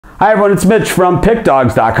Hi everyone, it's Mitch from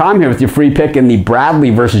PickDawgz.com here with your free pick in the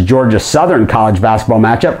Bradley versus Georgia Southern college basketball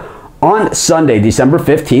matchup on Sunday, December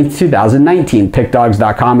 15th, 2019.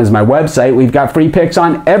 PickDawgz.com is my website. We've got free picks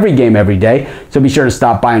on every game every day, so be sure to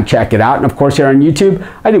stop by and check it out. And of course here on YouTube,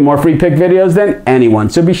 I do more free pick videos than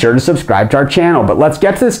anyone, so be sure to subscribe to our channel. But let's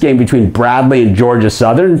get to this game between Bradley and Georgia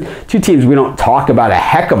Southern. Two teams we don't talk about a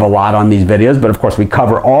heck of a lot on these videos, but of course we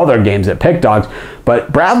cover all their games at Pick Dawgz.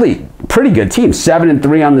 But Bradley, pretty good team,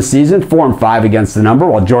 7-3 on the season, 4-5 against the number,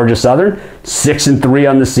 while Georgia Southern, 6-3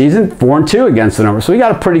 on the season, 4-2 against the number. So we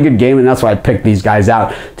got a pretty good game, and that's why I picked these guys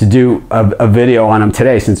out to do a video on them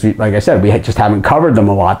today, since we, like I said, we just haven't covered them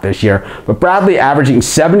a lot this year. But Bradley averaging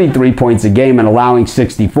 73 points a game and allowing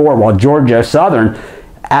 64, while Georgia Southern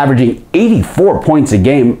averaging 84 points a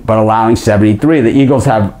game but allowing 73. The Eagles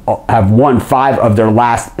have won 5 of their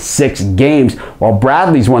last 6 games, while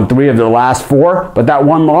Bradley's won 3 of their last 4, but that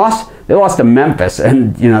one loss, they lost to Memphis,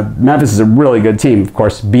 and you know Memphis is a really good team, of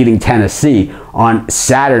course, beating Tennessee on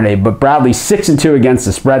Saturday. But Bradley 6-2 against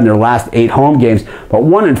the spread in their last 8 home games, but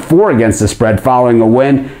 1-4 against the spread following a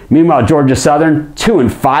win. Meanwhile, Georgia Southern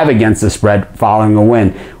 2-5 against the spread following a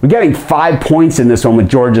win. We're getting 5 points in this one with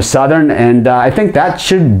Georgia Southern, and I think that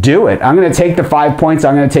should do it. I'm going to take the 5 points.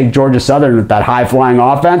 I'm going to take Georgia Southern with that high-flying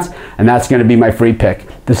offense, and that's going to be my free pick.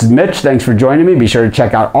 This is Mitch. Thanks for joining me. Be sure to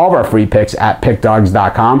check out all of our free picks at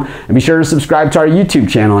PickDawgz.com, and be sure to subscribe to our YouTube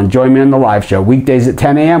channel and join me on the live show weekdays at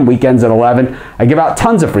 10 a.m., weekends at 11. I give out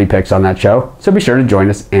tons of free picks on that show, so be sure to join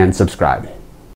us and subscribe.